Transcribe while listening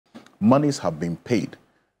monies have been paid,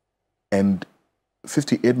 and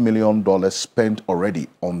 $58 million spent already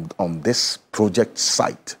on this project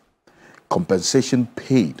site, compensation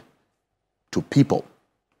paid to people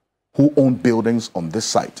who own buildings on this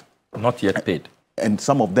site. Not yet paid. And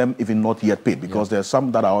some of them even not yet paid, because there are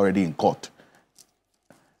some that are already in court.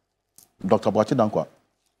 Dr. Boakye-Danquah,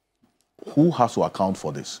 who has to account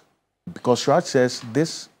for this? Because Shraj says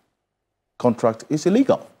this contract is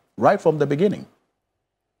illegal right from the beginning.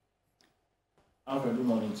 Alfred, good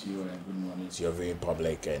morning to you and good morning to your viewing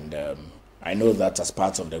public. And I know that as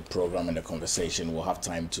part of the program and the conversation, we'll have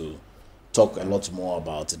time to talk a lot more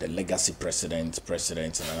about the legacy President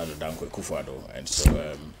Danquah Akufo-Addo. And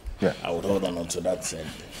so I would hold on to that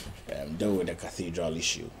and deal with the cathedral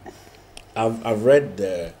issue. I've read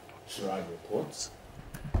the Shraj report.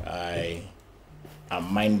 I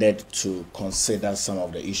am minded to consider some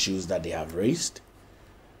of the issues that they have raised,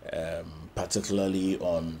 particularly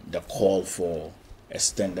on the call for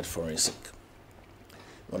extended forensic.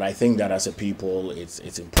 But I think that as a people,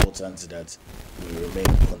 it's important that we remain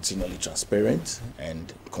continually transparent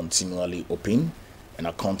and continually open and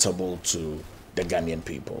accountable to the Ghanaian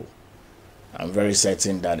people. I'm very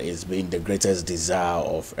certain that it's been the greatest desire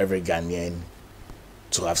of every Ghanaian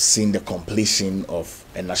to have seen the completion of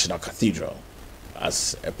a national cathedral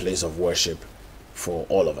as a place of worship for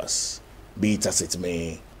all of us. Be it as it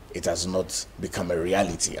may, it has not become a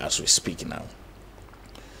reality as we speak now.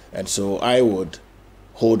 And so I would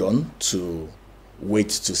hold on to wait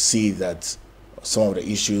to see that some of the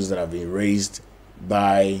issues that have been raised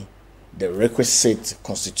by the requisite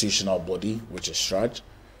constitutional body, which is Shraj,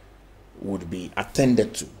 would be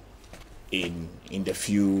attended to in the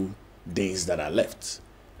few days that are left,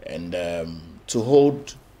 and to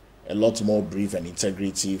hold a lot more brief and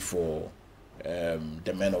integrity for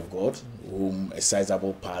the men of God, whom a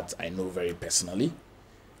sizable part I know very personally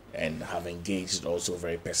and have engaged also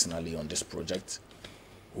very personally on this project,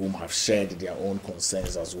 whom have shared their own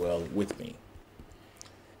concerns as well with me.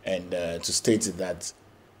 And to state that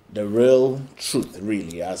the real truth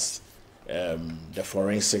really, as the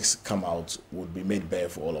forensics come out, would be made bare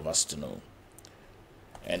for all of us to know.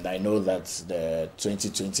 And I know that the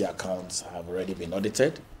 2020 accounts have already been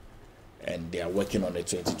audited, and they are working on the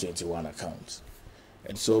 2021 accounts.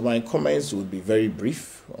 And so my comments would be very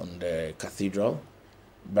brief on the cathedral,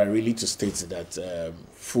 but really to state that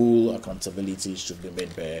full accountability should be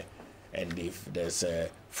made bare, and if there's a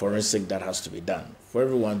forensic that has to be done, for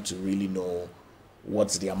everyone to really know what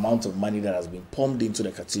the amount of money that has been pumped into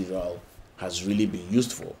the cathedral has really been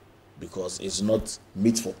used for, because it's not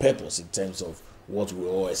meet for purpose in terms of what we're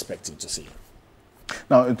all expecting to see.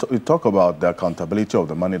 Now, you talk about the accountability of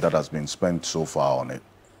the money that has been spent so far on it.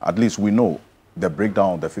 At least we know the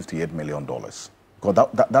breakdown of the $58 million. Because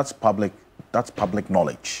that's public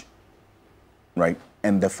knowledge, right?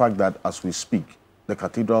 And the fact that as we speak, the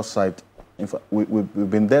cathedral site, in fact, we've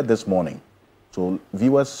been there this morning, so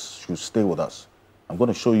viewers should stay with us. I'm going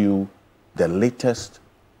to show you the latest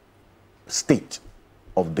state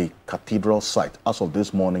of the cathedral site as of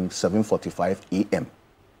this morning, 7:45 a.m.,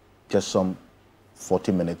 just some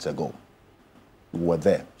 40 minutes ago. We were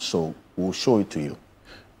there, so we'll show it to you.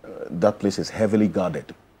 That place is heavily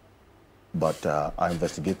guarded, but our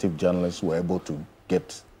investigative journalists were able to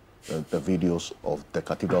get the videos of the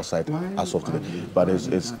cathedral site as of today. But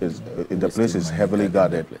the place is heavily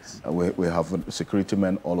guarded. We have security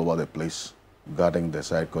men all over the place guarding the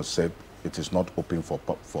site, because said it is not open for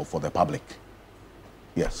the public.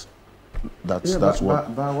 Yes. That's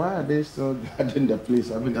what. But why are they still guarding the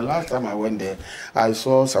place? I mean, the last time I went there, I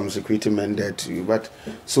saw some security men there too. But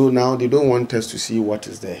so now they don't want us to see what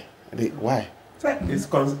is there. Why? It's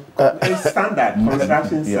standard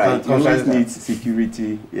construction site. You always need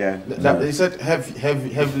security. Yeah. They said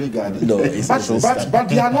heavily guarded. No, but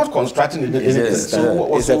they are not constructing it. It's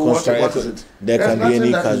a construction. There can be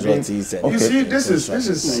any casualties. You see, this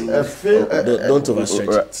is a fail. Don't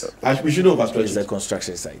overstretch it. We shouldn't overstretch it. It's a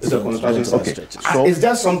construction site. It's a construction site. So, is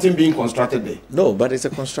there something being constructed there? No, but it's a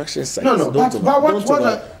construction site. No. Don't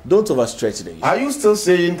overstretch it. Are you still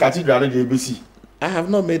saying Cathedral ABC? I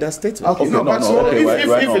have not made that statement. Okay,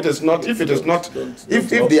 if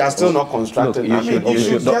they are still not constructed,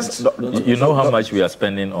 you know how much we are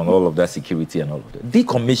spending on all of that security and all of that.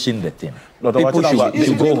 Decommission the thing.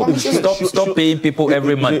 People should go. Stop paying people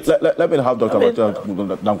every month. Let me have Dr.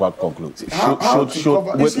 Boakye-Danquah conclude.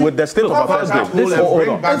 With the state of affairs,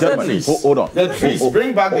 hold on. The trees,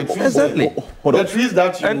 bring back the trees. Exactly. The trees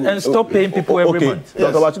that you and stop paying people every month.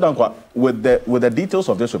 Dr. Boakye-Danquah, with the details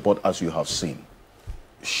of this report as you have seen,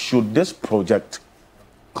 should this project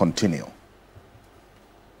continue?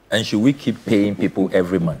 And should we keep paying people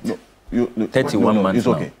every month? No, 31 months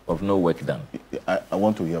now of no work done. I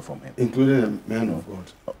want to hear from him. Including a man of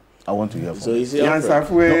God. I want to hear from him. No.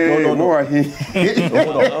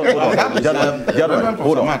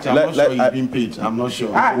 Hold on. I'm not sure he's been paid. I'm not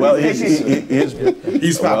sure. Well,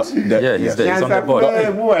 he's fat. Yeah, he's on the board.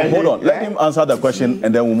 Hold on. Let him answer the question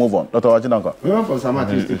and then we'll move on. Dr. Addo.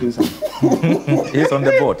 He's on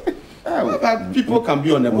the board. But people can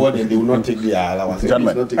be on the board and they will not take their allowance.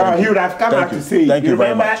 He would have come out to say, Thank you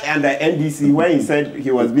remember under NDC when he said he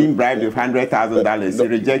was being bribed with $100,000, he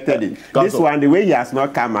rejected it. This one, the way he has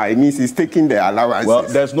not come out, it means he's taking the allowances. Well,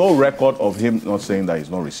 there's no record of him not saying that he's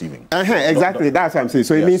not receiving. Exactly, that's what I'm saying.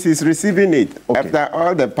 So it means he's receiving it after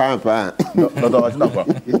all the pamper.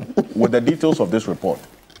 With the details of this report,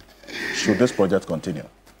 should this project continue?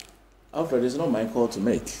 Alfred, it's not my call to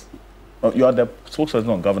make. You are the spokesperson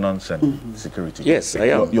on governance and security. Yes, I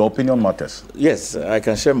am. Your opinion matters. Yes, I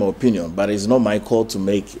can share my opinion, but it's not my call to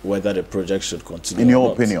make whether the project should continue. In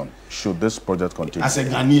your opinion, should this project continue? As a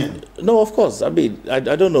Ghanaian? No, of course. I mean, I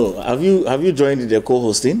don't know. Have you joined the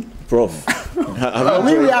co-hosting, Prof? We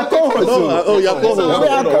are co-hosts. Oh, you are co-hosts. We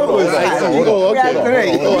are co-hosts. Oh, okay. I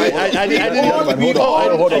didn't know that. I didn't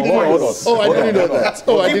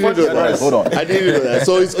know that. Hold on. I didn't know that.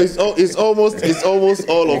 So it's almost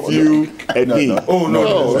all of you and me. Oh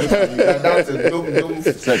no. That's a don't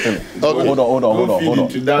Certainly. Hold on.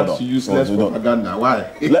 Hold That on. useless propaganda.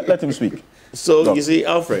 Why? Let him speak. So you see,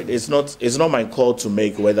 Alfred, it's not my call to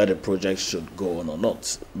make whether the project should go on or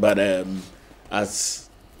not. But as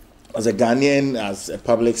a Ghanaian, as a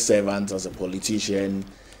public servant, as a politician,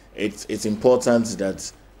 it's important that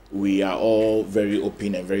we are all very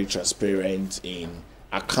open and very transparent in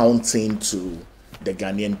accounting to the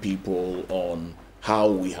Ghanaian people on how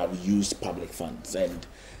we have used public funds. And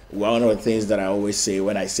one of the things that I always say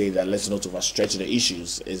when I say that let's not overstretch the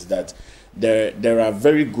issues is that there are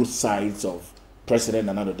very good sides of President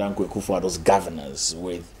Danquah Akufo-Addo's governance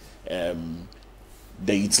with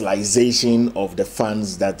the utilization of the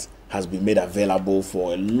funds that has been made available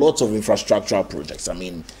for a lot of infrastructural projects. I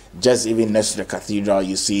mean, just even next to the cathedral,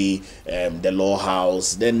 you see the law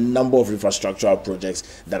house, the number of infrastructural projects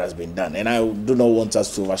that has been done. And I do not want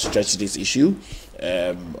us to overstretch this issue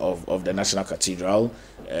of the National Cathedral.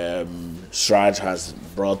 SRAJ has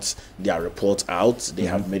brought their report out. They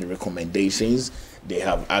have made recommendations. They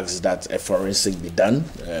have asked that a forensic be done,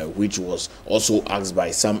 which was also asked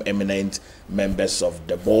by some eminent members of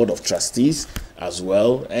the Board of Trustees as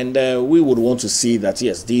well. And we would want to see that,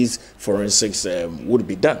 yes, these forensics would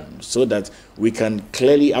be done so that we can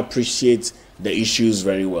clearly appreciate the issues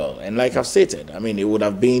very well. And like I've stated, I mean, it would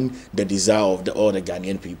have been the desire of all the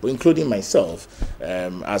Ghanaian people, including myself,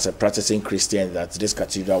 as a practicing Christian, that this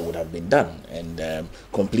cathedral would have been done and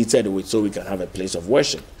completed with so we can have a place of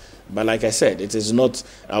worship. But like I said, it is not,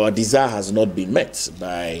 our desire has not been met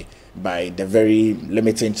by the very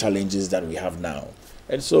limiting challenges that we have now.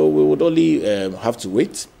 And so we would only have to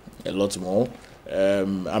wait a lot more.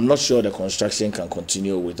 I'm not sure the construction can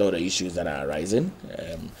continue with all the issues that are arising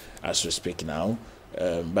as we speak now.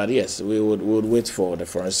 But yes, we would wait for the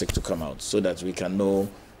forensic to come out so that we can know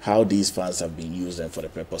how these funds have been used and for the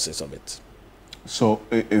purposes of it. So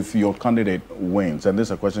if your candidate wins, and this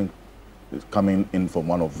is a question coming in from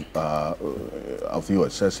one of our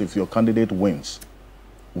viewers, says if your candidate wins,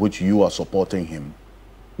 which you are supporting him,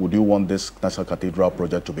 would you want this National Cathedral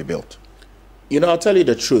project to be built? You know, I'll tell you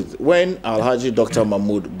the truth. When Alhaji Dr.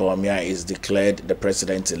 Mahmoud Bawumia is declared the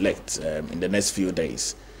president-elect in the next few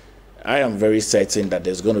days, I am very certain that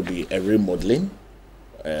there's going to be a remodeling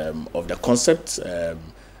of the concept.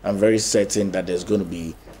 I'm very certain that there's going to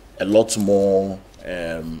be a lot more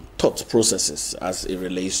thought processes as it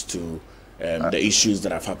relates to the issues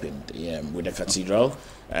that have happened with the cathedral.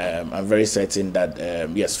 I'm very certain that,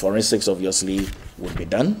 yes, forensics obviously would be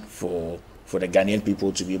done for the Ghanaian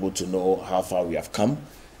people to be able to know how far we have come.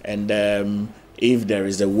 And if there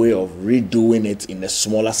is a way of redoing it in a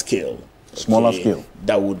smaller scale,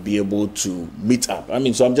 that would be able to meet up. I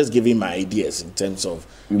mean, so I'm just giving my ideas in terms of...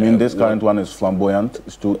 You mean this current one is flamboyant?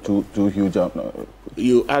 It's too huge?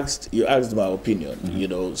 You asked my opinion, you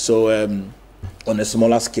know, so on a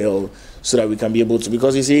smaller scale, so that we can be able to...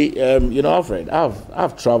 Because you see, you know, Alfred,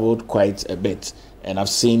 I've traveled quite a bit, and I've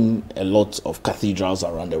seen a lot of cathedrals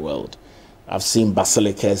around the world. I've seen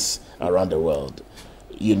basilicas around the world.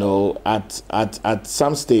 You know, at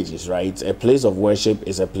some stages, right, a place of worship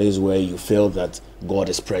is a place where you feel that God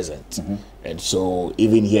is present. And so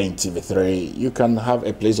even here in TV3, you can have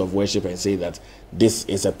a place of worship and say that this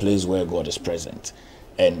is a place where God is present.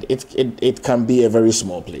 And it can be a very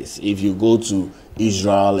small place. If you go to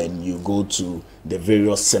Israel and you go to the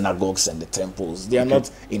various synagogues and the temples, they are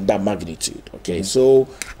not in that magnitude. Okay, so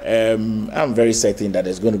I'm very certain that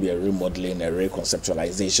there's going to be a remodeling, a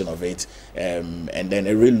reconceptualization of it, and then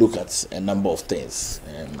a real look at a number of things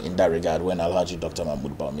in that regard when Alhaji Dr.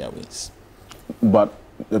 Mahmoud Bawumia wins. But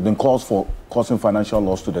there have been calls for causing financial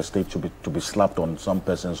loss to the state to be slapped on some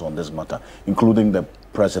persons on this matter, including the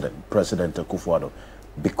President Akufo-Addo,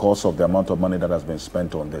 because of the amount of money that has been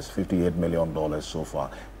spent on this, $58 million so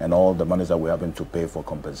far, and all the monies that we're having to pay for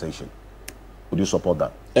compensation. Would you support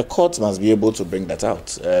that? A court must be able to bring that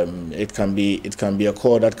out. It can be a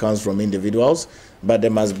call that comes from individuals, but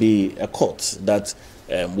there must be a court that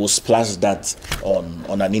will splash that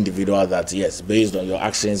on an individual that, yes, based on your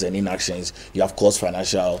actions and inactions, you have caused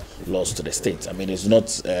financial loss to the state. I mean, it's not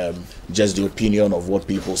just the opinion of what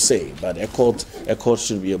people say, but a court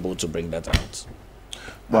should be able to bring that out.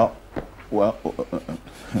 Well,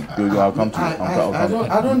 I'll come to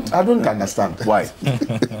I don't understand. Why?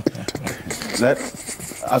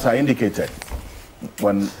 As I indicated,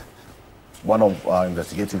 when one of our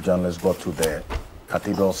investigative journalists got to the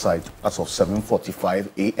cathedral site as of 7:45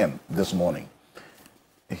 a.m. this morning,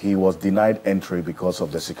 he was denied entry because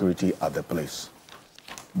of the security at the place.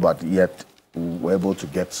 But yet, we were able to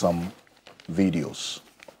get some videos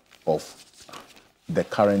of the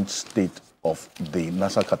current state of the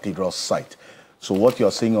Nassau Cathedral site. So what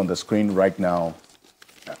you're seeing on the screen right now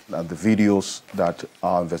are the videos that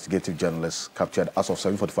our investigative journalists captured as of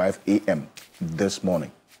 7:45 a.m. this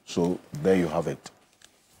morning. So there you have it.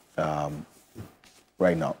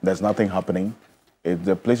 Right now, there's nothing happening.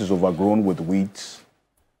 The place is overgrown with weeds.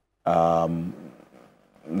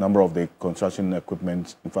 Number of the construction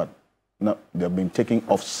equipment, in fact, no, they've been taken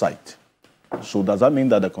off-site. So does that mean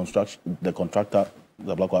that the contractor,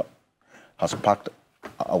 the Blackwell, has packed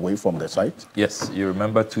away from the site? Yes, you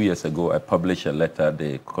remember 2 years ago, I published a letter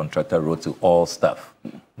the contractor wrote to all staff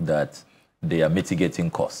that they are mitigating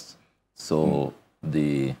costs. So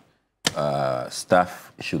the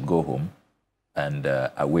staff should go home and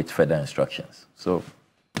await further instructions. So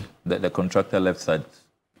the contractor left site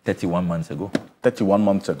 31 months ago. 31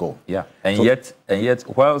 months ago. Yeah, and so, yet,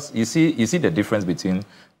 whilst you see the difference between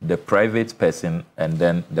the private person and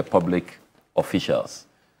then the public officials.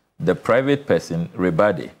 The private person,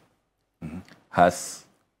 Rebade, has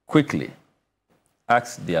quickly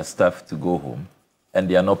asked their staff to go home, and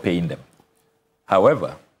they are not paying them.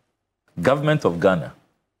 However, government of Ghana,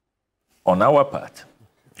 on our part,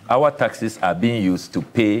 our taxes are being used to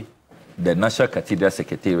pay the National Cathedral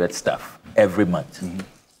Secretariat staff every month.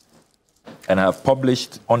 And I have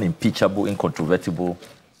published unimpeachable, incontrovertible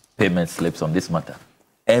payment slips on this matter.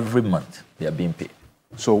 Every month, they are being paid.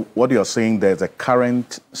 So what you're saying, there's a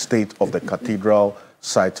current state of the cathedral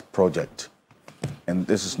site project, and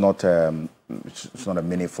this is not it's not a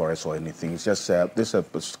mini forest or anything. It's just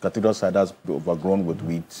this cathedral site that's overgrown with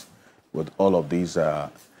weeds, with all of these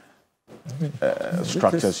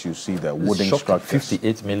structures you see, the wooden structures.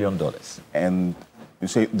 $58 million. And you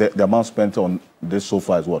say the amount spent on this so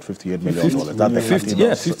far is what, $58 million?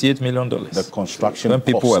 $58 million. The construction when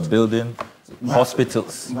people cost. are building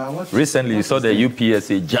hospitals. Recently, you saw the UPS,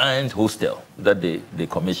 a giant hostel that they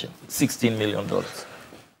commissioned, $16 million.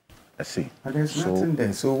 I see. But there's nothing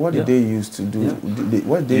there. So what did they use to do?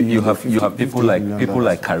 What they you have people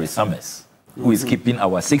like Carrie Summers, who is keeping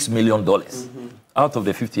our $6 million out of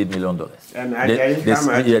the $58 million. And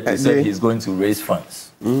they said he's going to raise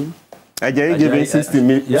funds. Ajayi giving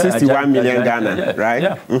 61 million Ghana, right?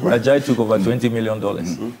 Yeah. Ajayi took over $20 million.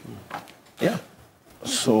 Yeah.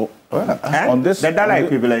 So on this, the dollar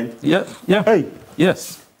equivalent. Yeah. Hey.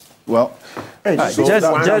 Yes. Well, so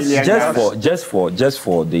just for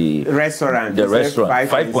the restaurant,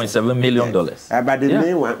 $5.7 million. But the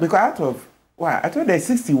main one, because out of I thought there's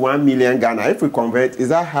 61 million Ghana. If we convert, is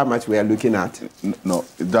that how much we are looking at? No,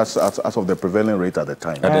 that's as of the prevailing rate at the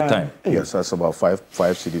time. At the time, yes, that's about 5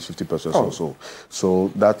 cedis, 50 pesos or so.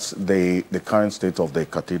 So that's the current state of the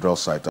cathedral site.